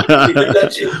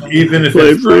even if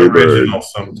it's original,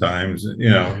 sometimes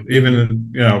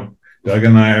even Doug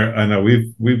and I know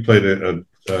we played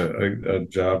a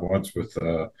job once with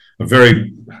a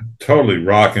very totally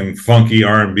rock and funky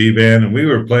R&B band, and we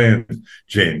were playing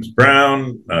James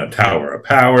Brown, Tower of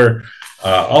Power,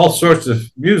 all sorts of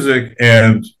music,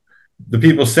 and the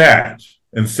people sat,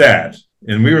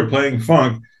 and we were playing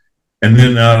funk. And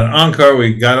then encore,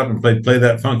 we got up and played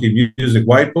that funky music,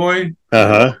 White Boy.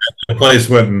 Uh-huh. The place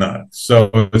went nuts.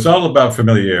 So it's all about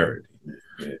familiarity.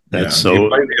 That's you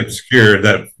play the obscure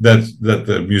that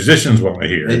the musicians want to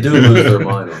hear. They do lose their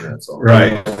mind on that song,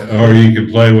 right? Or you can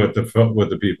play what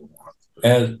the people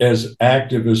want. As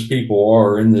active as people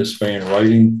are in this band,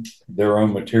 writing their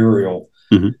own material,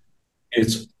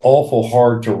 it's awful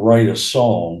hard to write a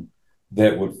song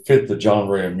that would fit the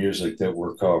genre of music that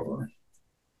we're covering.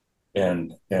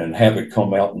 And have it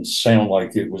come out and sound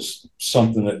like it was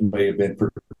something that may have been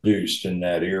produced in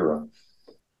that era.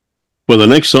 Well, the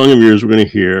next song of yours we're going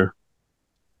to hear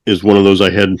is one of those I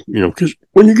had, because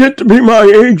when you get to be my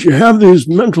age, you have these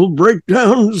mental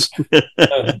breakdowns.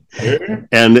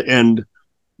 and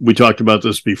we talked about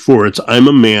this before. It's I'm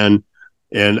a Man.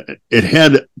 And it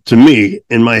had, to me,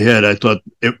 in my head, I thought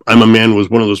I'm a Man was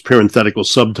one of those parenthetical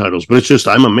subtitles, but it's just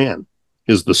I'm a Man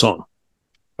is the song.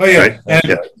 Oh, yeah. Right?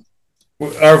 And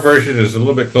our version is a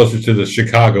little bit closer to the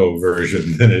Chicago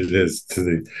version than it is to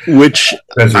the which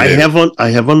I have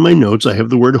on my notes. I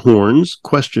have the word horns ?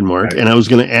 Right. And I was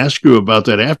going to ask you about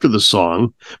that after the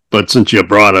song, but since you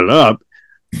brought it up,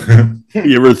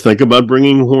 you ever think about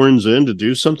bringing horns in to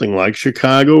do something like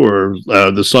Chicago or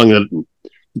the song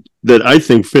that I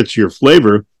think fits your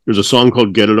flavor? There's a song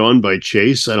called "Get It On" by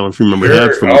Chase. I don't know if you remember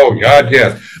that. Oh God,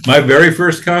 yes! My very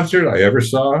first concert I ever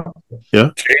saw.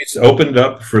 Yeah, Chase opened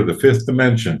up for the Fifth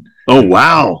Dimension. Oh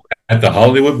wow! At the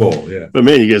Hollywood Bowl. Yeah. But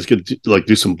man, you guys could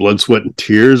do some blood, sweat, and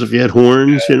tears if you had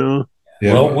horns. Yeah.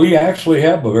 Well, we actually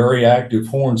have a very active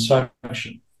horn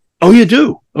section. Oh, you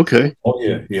do? Okay. Oh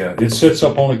yeah. It sits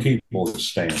up on a keyboard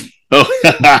stand. Oh.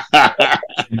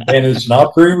 And it's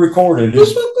not pre-recorded.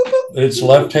 It's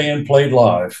left hand played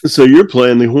live. So you're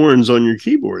playing the horns on your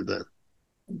keyboard then?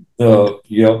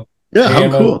 Yep. Yeah, how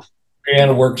cool.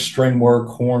 Piano work, string work,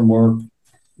 horn work,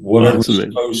 whatever's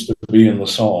supposed to be in the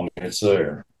song, it's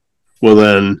there. Well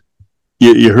then,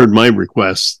 you heard my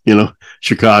request,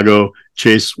 Chicago,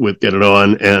 Chase with "Get It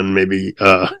On," and maybe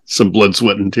some blood,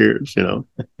 sweat, and tears,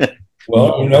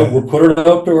 Well, we're putting it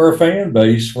up to our fan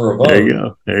base for a vote.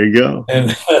 There you go.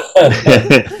 And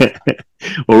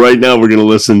well, right now we're going to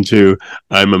listen to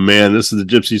 "I'm a Man." This is the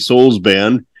Gypsy Souls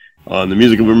Band on the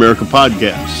Music of America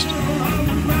podcast.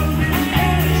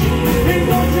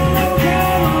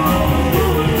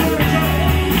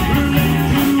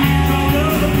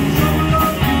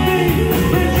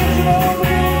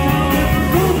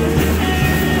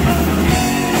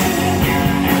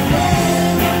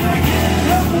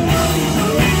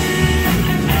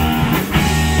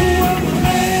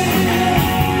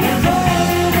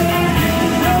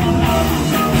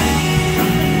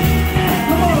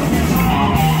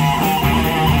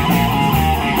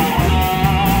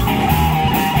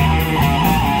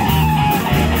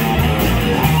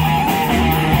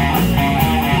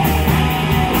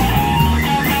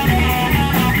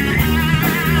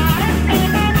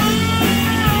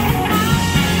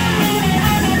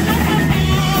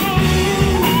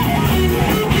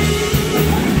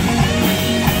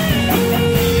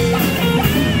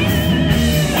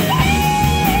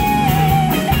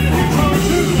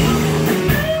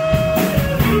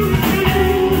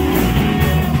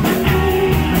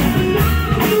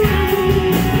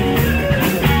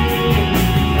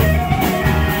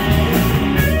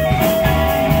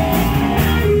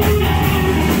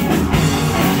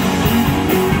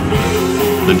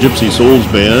 the Gypsi Souls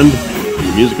Band,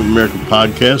 the Music of America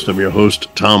podcast. I'm your host,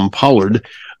 Tom Pollard.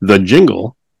 The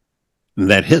jingle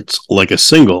that hits like a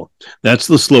single. That's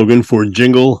the slogan for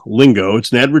Jingle Lingo.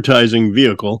 It's an advertising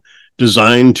vehicle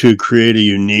designed to create a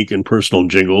unique and personal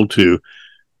jingle to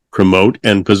promote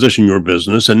and position your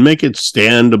business and make it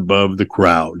stand above the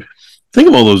crowd. Think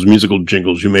of all those musical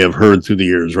jingles you may have heard through the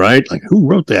years, right? Like, who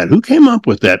wrote that? Who came up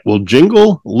with that? Well,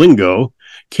 Jingle Lingo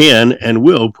can and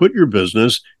will put your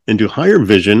business into higher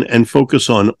vision and focus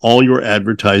on all your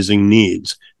advertising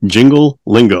needs. Jingle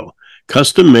Lingo,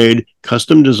 custom made,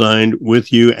 custom designed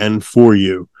with you and for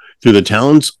you through the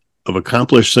talents of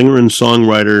accomplished singer and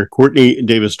songwriter Courtney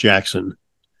Davis Jackson.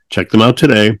 Check them out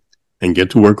today and get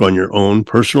to work on your own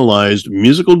personalized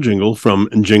musical jingle from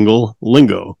Jingle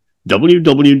Lingo.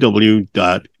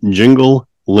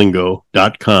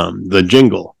 www.jinglelingo.com. The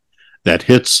jingle that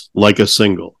hits like a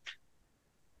single.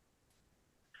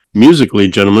 Musically,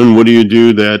 gentlemen, what do you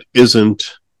do that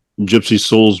isn't Gypsi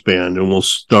Souls Band? And we'll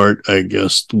start, I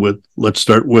guess, let's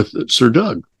start with Sir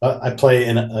Doug. I play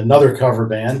in another cover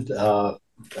band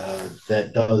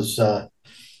that does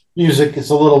music. It's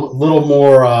a little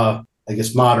more, I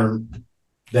guess, modern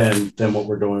than what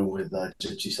we're doing with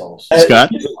Gypsi Souls.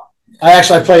 Scott?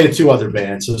 I play in two other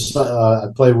bands. So I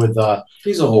play with.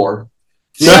 He's a whore.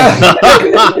 Yeah.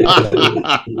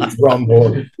 Drum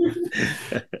board.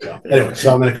 Anyway,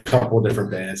 so I'm in a couple of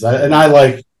different bands, and I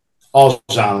like all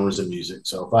genres of music.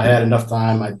 So if I had enough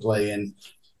time, I'd play in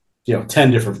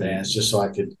 10 different bands just so I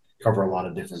could cover a lot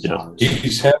of different genres.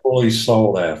 He's heavily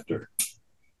sought after.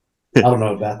 I don't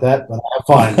know about that, but I have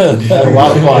fun. I have a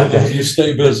lot of fun. You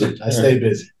stay busy. I stay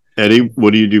busy. Eddie,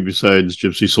 what do you do besides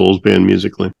Gypsi Souls Band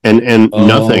musically? And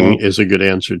nothing is a good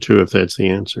answer, too, if that's the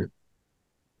answer.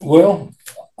 Well,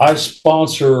 I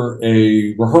sponsor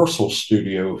a rehearsal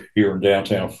studio here in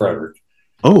downtown Frederick.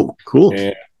 Oh, cool.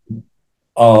 And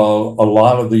a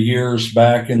lot of the years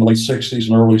back in the late 60s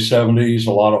and early 70s,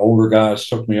 a lot of older guys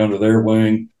took me under their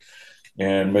wing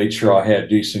and made sure I had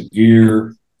decent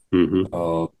gear, made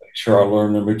sure I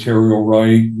learned the material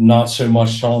right, not so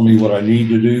much telling me what I need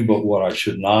to do, but what I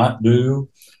should not do.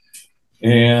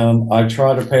 And I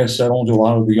try to pass that on to a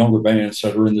lot of the younger bands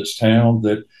that are in this town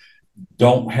that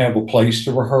don't have a place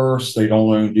to rehearse. They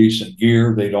don't own decent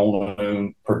gear. They don't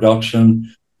own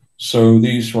production. So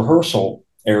these rehearsal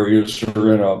areas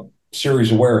are in a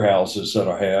series of warehouses that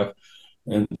I have,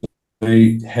 and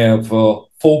they have full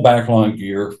backline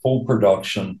gear, full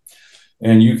production,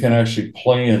 and you can actually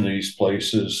play in these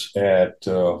places at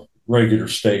regular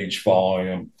stage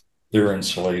volume. They're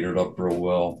insulated up real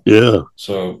well. Yeah.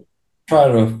 So try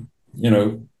to,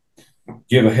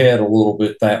 give ahead a little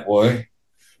bit that way.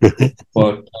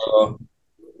 But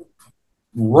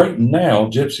right now,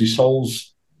 Gypsi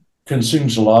Souls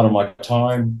consumes a lot of my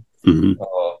time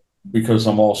because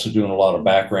I'm also doing a lot of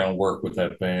background work with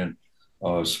that band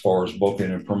as far as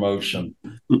booking and promotion.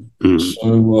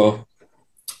 So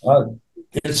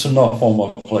it's enough on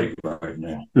my plate right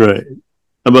now. Right.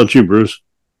 How about you, Bruce?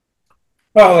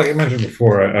 Well, like I mentioned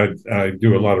before, I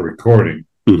do a lot of recording,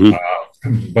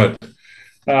 but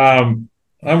I'm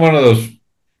one of those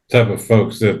type of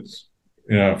folks that,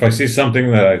 if I see something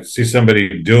that I see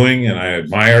somebody doing and I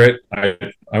admire it, I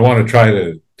want to try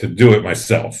to do it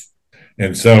myself.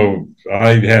 And so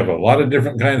I have a lot of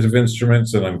different kinds of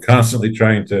instruments, and I'm constantly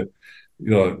trying to,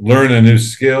 learn a new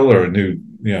skill or a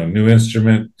new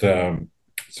instrument.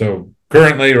 So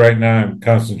currently, right now, I'm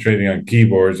concentrating on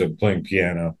keyboards. I'm playing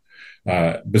piano,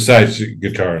 besides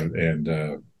guitar,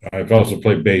 and I've also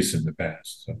played bass in the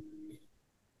past. So.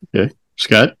 Okay,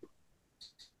 Scott.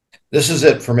 This is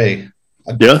it for me.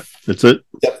 Yeah, that's it.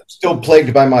 Yep, still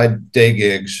plagued by my day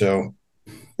gigs, so.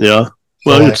 Yeah,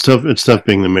 well, it's tough. It's tough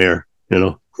being the mayor,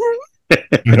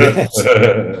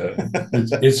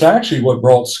 It's actually what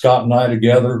brought Scott and I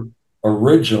together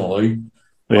originally.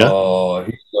 Yeah.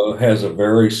 He has a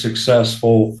very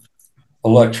successful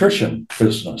electrician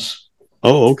business.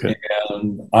 Oh, okay.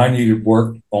 And I needed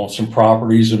work on some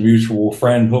properties. A mutual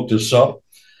friend hooked us up.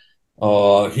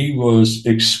 He was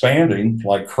expanding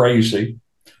like crazy,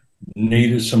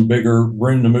 needed some bigger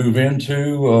room to move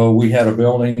into. We had a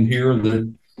building here that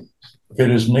fit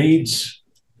his needs,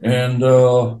 and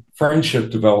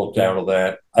friendship developed out of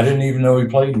that. I didn't even know he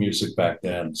played music back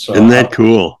then. So isn't that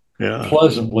cool? Yeah.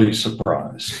 Pleasantly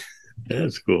surprised.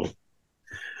 That's cool.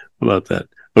 How about that?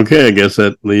 Okay, I guess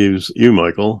that leaves you,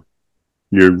 Michael.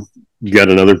 You got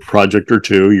another project or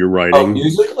two you're writing. Oh,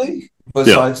 musically?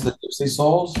 Besides the Gypsi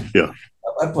Souls? Yeah.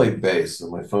 I play bass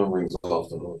and my phone rings off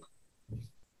the hook.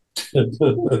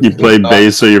 You play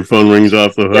bass so your phone rings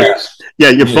off the hook? Yeah,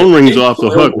 your phone rings off the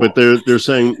hook, but they're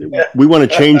saying we want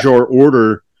to change our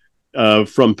order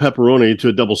from pepperoni to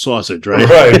a double sausage, right?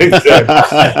 Right, exactly.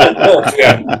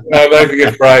 Yeah, I'd like to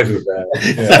get fries with that.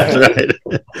 That's right.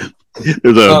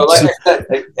 There's So, like I said,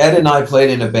 Ed and I played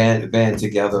in a band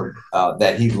together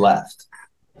that he left.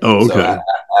 Oh, So okay.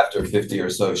 after 50 or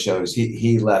so shows,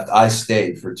 he left. I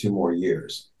stayed for 2 more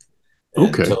years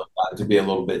Okay. until it got to be a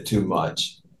little bit too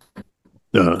much.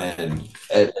 Uh, And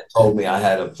Ed told me I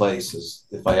had a place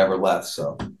if I ever left.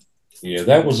 So Yeah,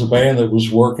 that was a band that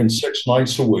was working 6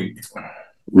 nights a week,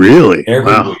 really?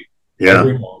 every Wow. week, Yeah.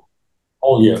 every month.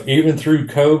 Oh yeah, even through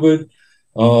COVID,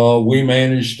 we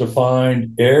managed to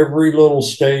find every little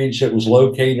stage that was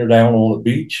located out on the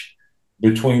beach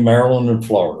between Maryland and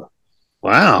Florida.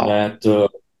 Wow. And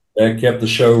that kept the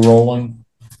show rolling.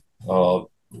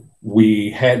 We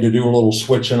had to do a little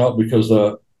switching up because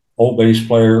the old bass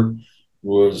player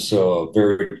was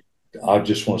very, I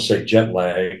just want to say, jet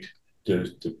lagged,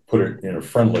 to put it in a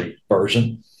friendly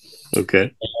version.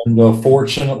 Okay. And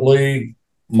fortunately,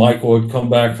 Michael had come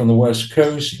back from the West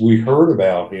Coast. We heard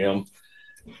about him.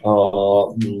 A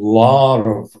lot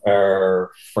of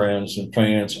our friends and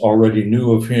fans already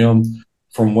knew of him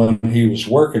from when he was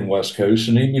working West Coast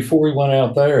and even before he went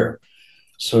out there.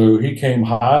 So he came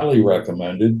highly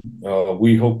recommended.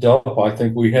 We hooked up. I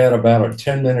think we had about a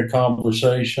 10-minute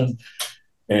conversation,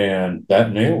 and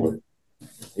that nailed it.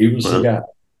 He was the guy.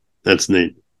 That's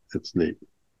neat. That's neat.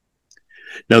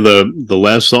 Now, the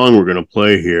last song we're going to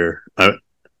play here,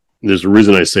 there's a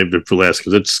reason I saved it for last,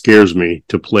 because it scares me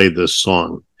to play this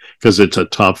song, because it's a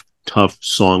tough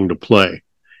song to play.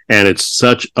 And it's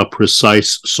such a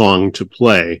precise song to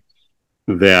play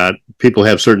that people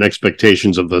have certain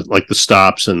expectations of the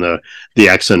stops and the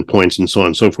accent points and so on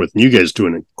and so forth. And you guys do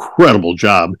an incredible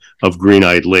job of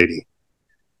Green-Eyed Lady.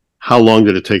 How long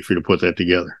did it take for you to put that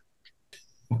together?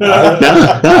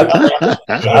 I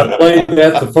played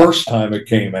that the first time it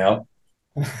came out.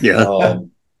 Yeah.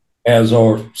 As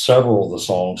are several of the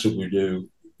songs that we do.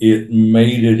 It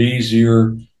made it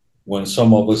easier when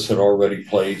some of us had already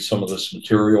played some of this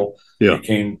material. Yeah. It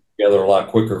came together a lot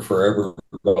quicker for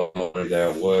everybody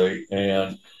that way.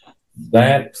 And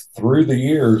that, through the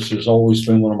years, has always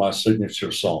been one of my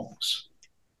signature songs.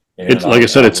 And it's like I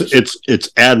said, it's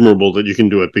admirable that you can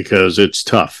do it, because it's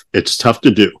tough. It's tough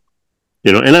to do.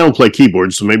 And I don't play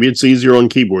keyboards, so maybe it's easier on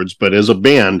keyboards, but as a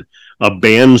band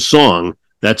song,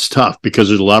 that's tough because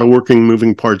there's a lot of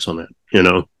moving parts on it,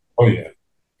 Oh yeah.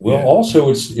 Well, yeah. Also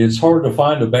it's hard to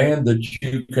find a band that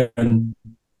you can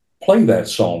play that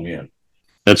song in.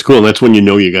 That's cool. And that's when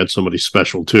you got somebody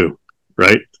special too,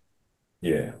 right?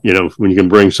 Yeah. When you can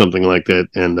bring something like that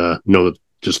and know that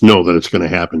it's going to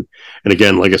happen. And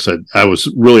again, like I said, I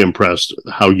was really impressed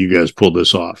how you guys pulled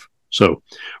this off. So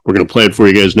we're going to play it for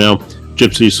you guys now.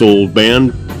 Gypsi Soul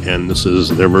Band, and this is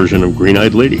their version of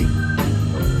Green-Eyed Lady.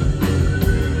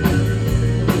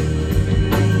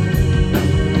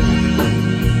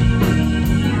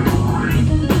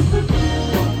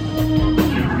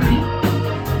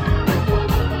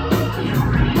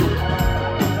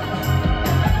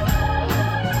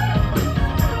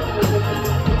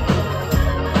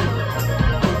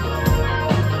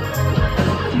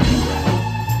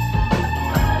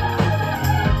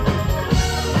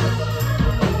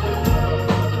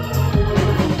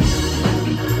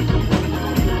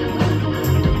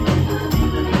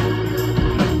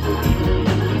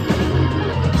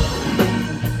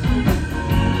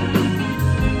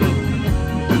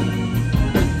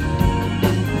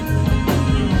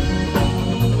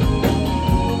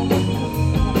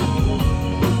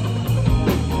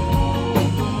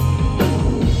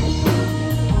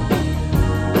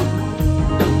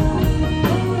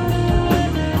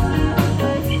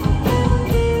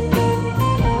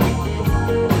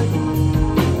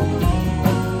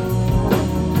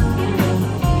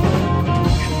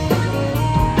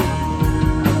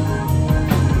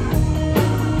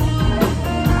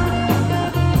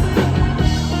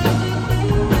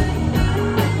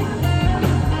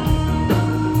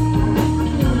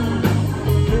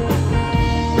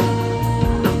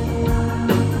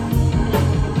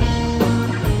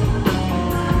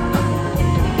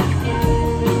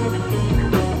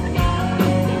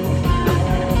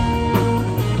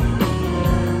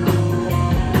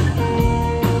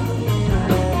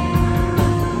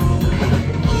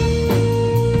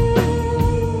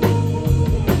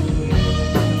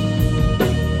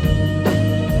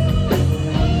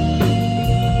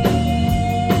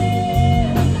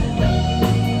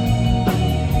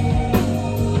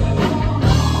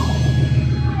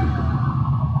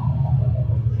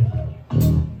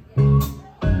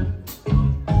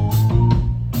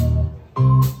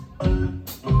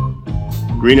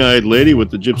 Green-Eyed Lady with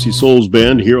the Gypsy Souls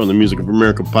Band here on the Music of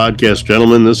America podcast.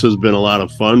 Gentlemen, this has been a lot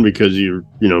of fun because you're,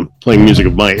 playing music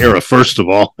of my era, first of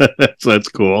all. So that's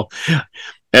cool.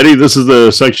 Eddie, this is the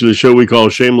section of the show we call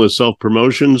Shameless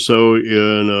Self-Promotion. So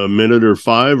in a minute or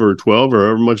 5 or 12 or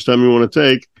however much time you want to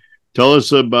take, tell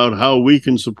us about how we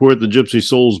can support the Gypsy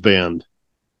Souls Band.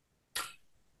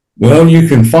 Well, you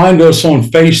can find us on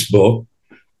Facebook,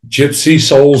 Gypsy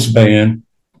Souls Band.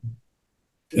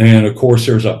 And of course,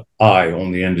 there's an I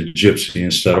on the end of Gypsy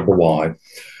instead of a Y.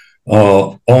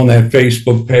 On that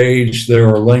Facebook page, there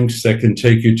are links that can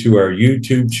take you to our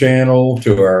YouTube channel,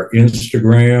 to our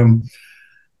Instagram,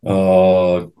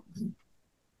 and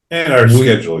our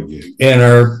schedule of gigs. And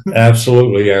our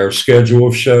schedule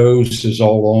of shows is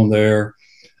all on there.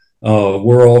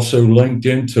 We're also linked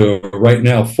into right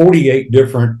now 48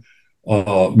 different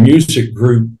music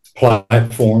group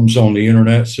platforms on the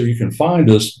internet, so you can find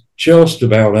us just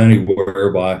about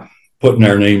anywhere by putting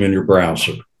our name in your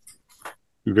browser.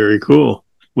 Very cool.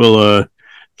 Well,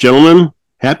 gentlemen,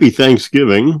 happy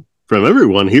Thanksgiving from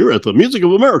everyone here at the Music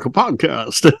of America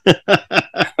podcast.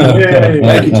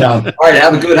 Thank you, Tom. All right,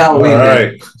 have a good Halloween. All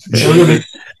right.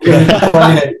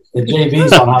 The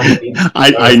JV's on Halloween.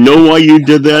 I know why you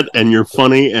did that, and you're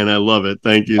funny, and I love it.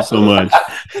 Thank you so much.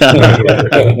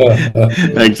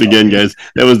 Thanks again, guys.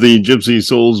 That was the Gypsy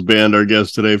Souls Band, our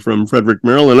guest today from Frederick,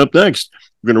 Maryland. Up next,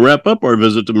 we're going to wrap up our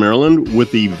visit to Maryland with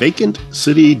the Vacant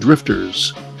City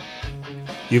Drifters.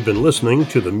 You've been listening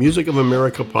to the Music of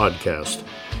America podcast.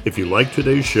 If you like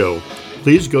today's show,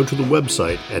 please go to the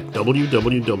website at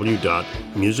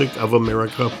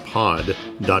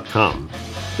www.musicofamericapod.com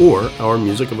or our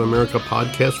Music of America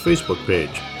podcast Facebook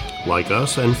page. Like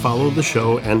us and follow the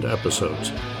show and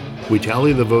episodes. We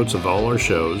tally the votes of all our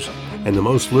shows, and the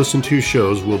most listened to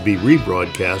shows will be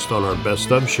rebroadcast on our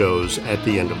best of shows at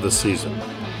the end of the season.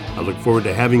 I look forward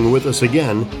to having you with us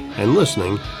again and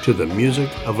listening to the Music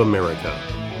of America.